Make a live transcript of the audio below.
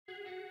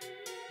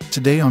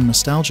Today on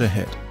Nostalgia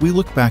Hit, we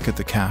look back at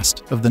the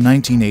cast of the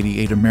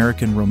 1988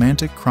 American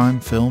romantic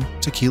crime film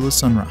Tequila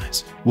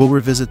Sunrise. We'll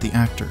revisit the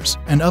actors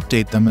and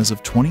update them as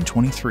of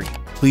 2023.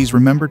 Please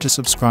remember to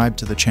subscribe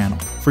to the channel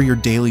for your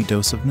daily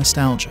dose of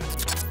nostalgia.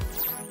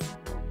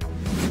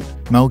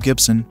 Mel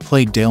Gibson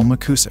played Dale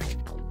McKussic.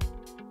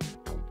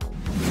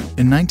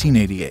 In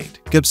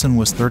 1988, Gibson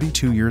was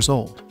 32 years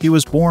old. He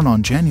was born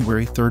on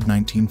January 3,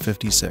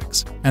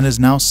 1956, and is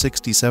now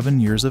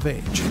 67 years of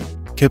age.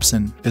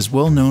 Gibson is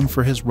well known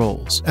for his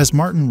roles as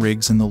Martin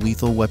Riggs in the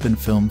Lethal Weapon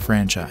film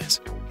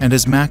franchise, and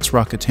as Max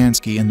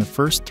Rokitansky in the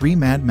first 3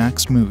 Mad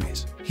Max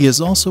movies. He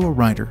is also a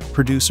writer,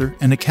 producer,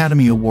 and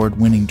Academy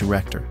Award-winning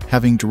director,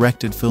 having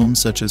directed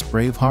films such as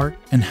Braveheart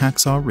and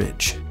Hacksaw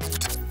Ridge.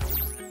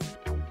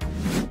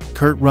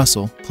 Kurt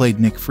Russell played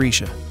Nick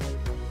Frescia.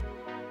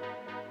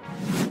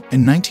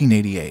 In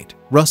 1988,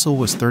 Russell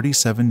was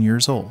 37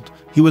 years old.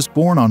 He was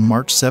born on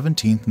March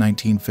 17,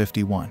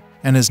 1951,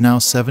 and is now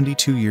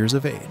 72 years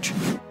of age.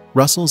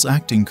 Russell's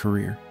acting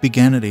career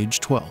began at age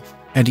 12,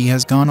 and he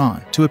has gone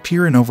on to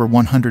appear in over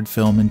 100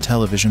 film and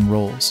television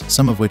roles,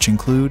 some of which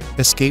include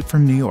Escape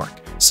from New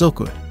York,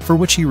 Silkwood, for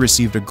which he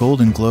received a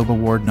Golden Globe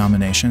Award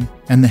nomination,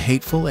 and The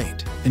Hateful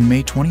Eight. In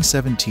May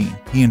 2017,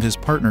 he and his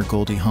partner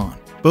Goldie Hawn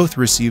both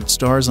received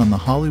stars on the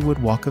Hollywood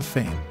Walk of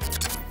Fame.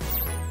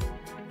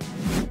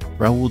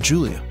 Raul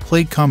Julia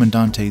played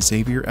Commandante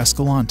Xavier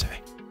Escalante.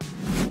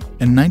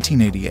 In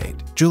 1988,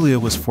 Julia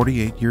was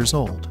 48 years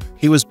old.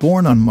 He was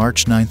born on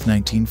March 9,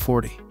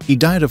 1940. He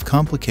died of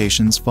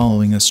complications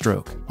following a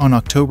stroke on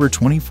October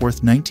 24,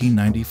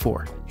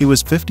 1994. He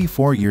was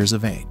 54 years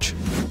of age.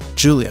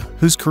 Julia,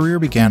 whose career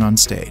began on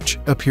stage,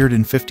 appeared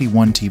in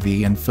 51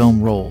 TV and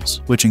film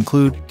roles, which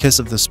include Kiss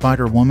of the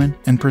Spider-Woman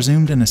and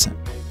Presumed Innocent.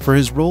 For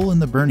his role in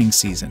The Burning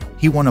Season,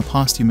 he won a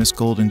posthumous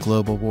Golden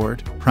Globe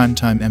Award,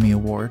 Primetime Emmy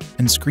Award,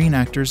 and Screen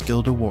Actors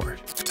Guild Award.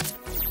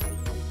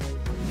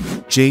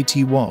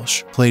 J.T.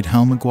 Walsh played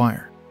Hal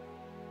Maguire.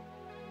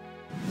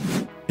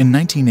 In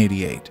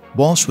 1988,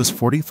 Walsh was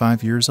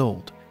 45 years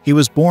old. He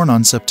was born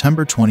on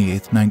September 28,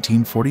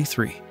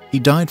 1943. He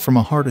died from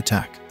a heart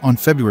attack on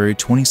February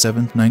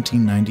 27,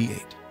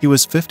 1998. He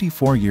was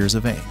 54 years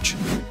of age.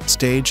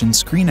 Stage and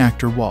screen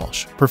actor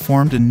Walsh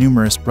performed in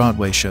numerous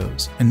Broadway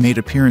shows and made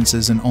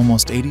appearances in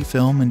almost 80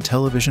 film and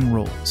television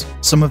roles.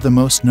 Some of the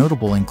most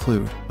notable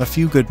include A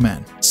Few Good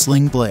Men,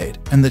 Sling Blade,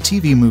 and the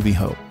TV movie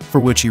Hope, for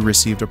which he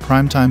received a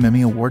Primetime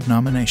Emmy Award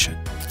nomination.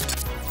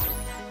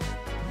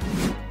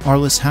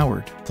 Arliss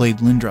Howard played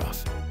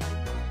Lindroff.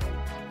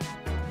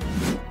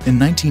 In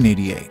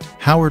 1988,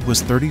 Howard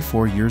was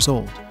 34 years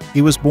old.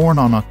 He was born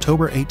on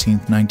October 18,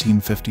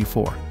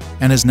 1954,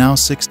 and is now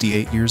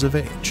 68 years of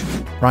age.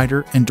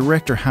 Writer and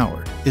director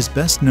Howard is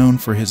best known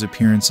for his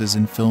appearances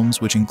in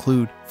films which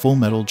include Full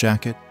Metal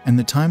Jacket and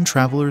The Time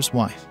Traveler's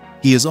Wife.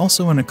 He is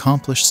also an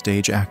accomplished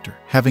stage actor,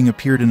 having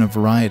appeared in a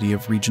variety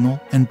of regional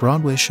and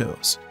Broadway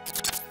shows.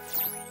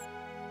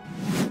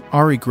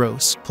 Ari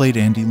Gross played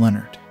Andy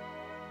Leonard.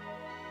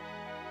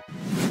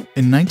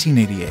 In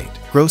 1988,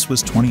 Gross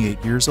was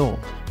 28 years old.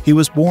 He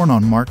was born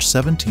on March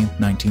 17,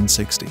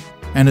 1960,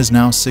 and is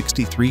now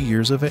 63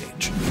 years of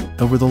age.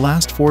 Over the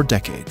last 4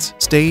 decades,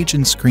 stage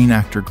and screen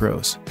actor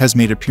Gross has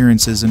made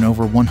appearances in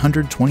over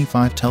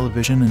 125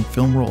 television and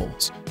film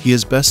roles. He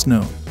is best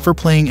known for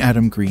playing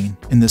Adam Green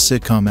in the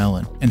sitcom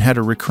Ellen and had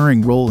a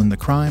recurring role in the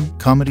crime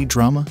comedy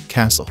drama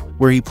Castle,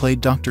 where he played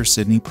Dr.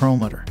 Sidney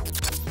Perlmutter.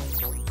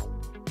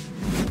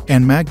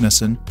 And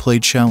Magnuson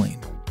played Shaleen.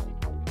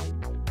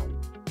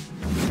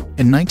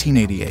 In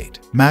 1988,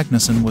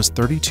 Magnuson was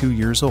 32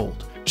 years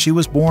old. She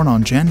was born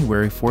on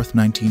January 4,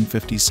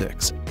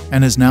 1956,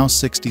 and is now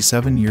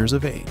 67 years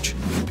of age.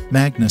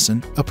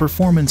 Magnuson, a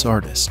performance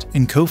artist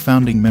and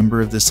co-founding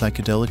member of the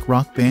psychedelic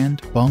rock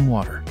band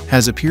Bongwater,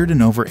 has appeared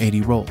in over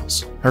 80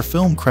 roles. Her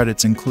film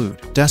credits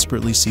include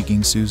Desperately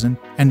Seeking Susan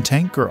and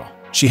Tank Girl.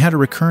 She had a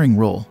recurring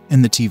role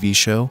in the TV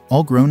show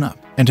All Grown Up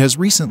and has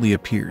recently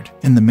appeared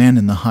in The Man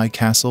in the High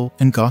Castle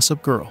and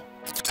Gossip Girl.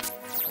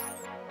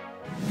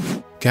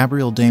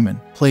 Gabriel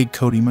Damon played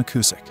Cody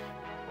McKussic.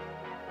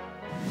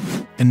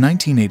 In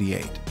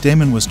 1988,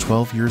 Damon was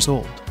 12 years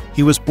old.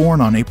 He was born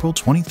on April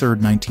 23,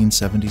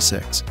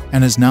 1976,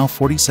 and is now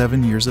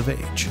 47 years of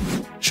age.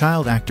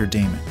 Child actor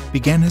Damon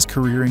began his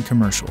career in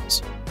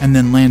commercials, and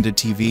then landed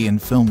TV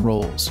and film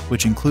roles,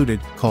 which included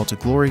Call to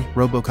Glory,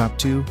 RoboCop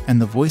 2, and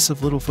the voice of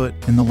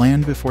Littlefoot in The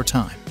Land Before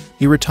Time.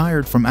 He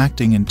retired from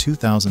acting in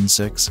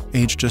 2006,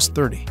 aged just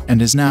 30, and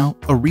is now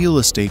a real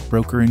estate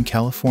broker in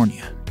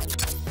California.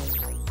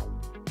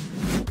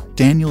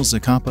 Daniel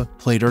Zacapa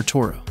played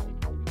Arturo.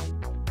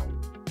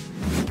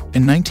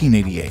 In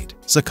 1988,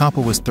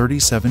 Zacapa was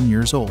 37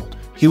 years old.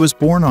 He was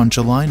born on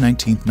July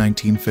 19,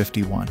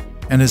 1951,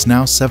 and is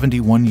now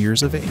 71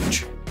 years of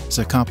age.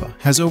 Zacapa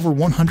has over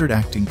 100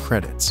 acting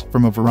credits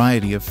from a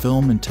variety of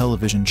film and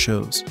television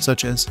shows,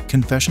 such as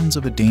Confessions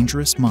of a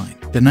Dangerous Mind,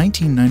 the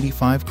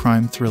 1995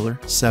 crime thriller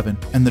Seven,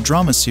 and the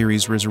drama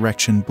series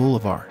Resurrection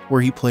Boulevard,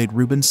 where he played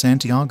Ruben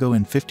Santiago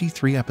in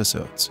 53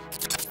 episodes.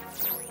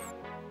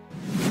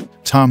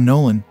 Thom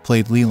Nolan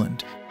played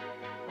Leland.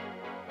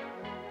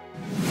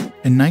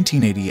 In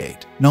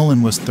 1988,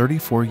 Nolan was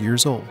 34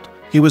 years old.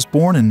 He was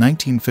born in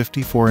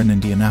 1954 in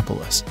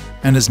Indianapolis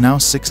and is now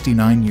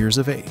 69 years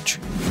of age.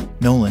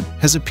 Nolan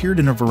has appeared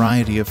in a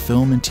variety of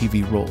film and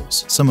TV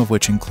roles, some of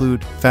which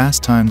include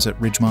Fast Times at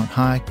Ridgemont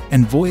High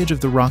and Voyage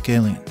of the Rock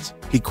Aliens.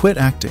 He quit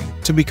acting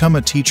to become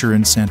a teacher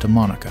in Santa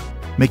Monica,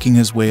 making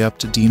his way up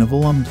to Dean of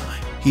Alumni.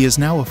 He is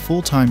now a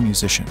full-time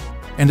musician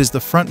and is the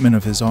frontman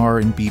of his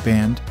R&B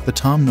band, the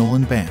Thom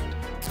Nolan Band.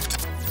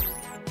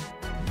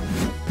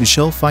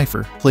 Michelle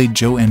Pfeiffer played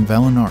Joanne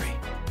Vallenari.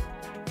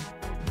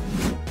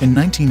 In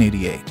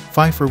 1988,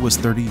 Pfeiffer was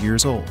 30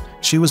 years old.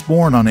 She was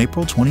born on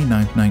April 29,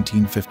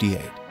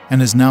 1958,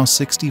 and is now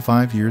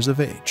 65 years of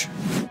age.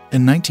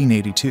 In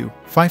 1982,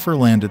 Pfeiffer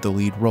landed the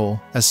lead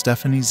role as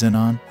Stephanie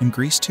Zenon in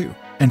Grease 2,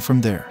 and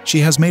from there, she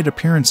has made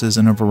appearances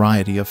in a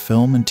variety of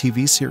film and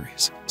TV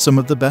series. Some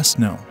of the best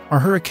known are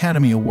her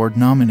Academy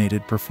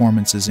Award-nominated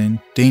performances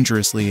in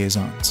Dangerous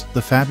Liaisons,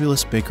 The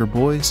Fabulous Baker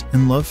Boys,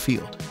 and Love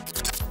Field.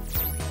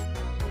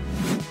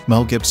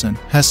 Mel Gibson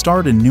has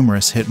starred in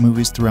numerous hit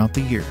movies throughout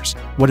the years.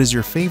 What is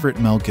your favorite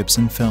Mel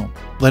Gibson film?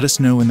 Let us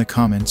know in the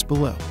comments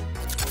below.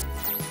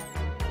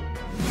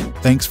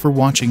 Thanks for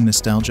watching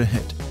Nostalgia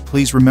Hit.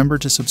 Please remember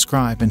to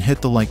subscribe and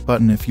hit the like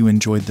button if you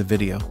enjoyed the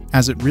video,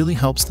 as it really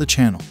helps the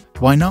channel.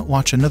 Why not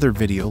watch another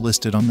video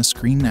listed on the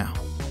screen now?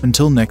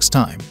 Until next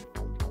time.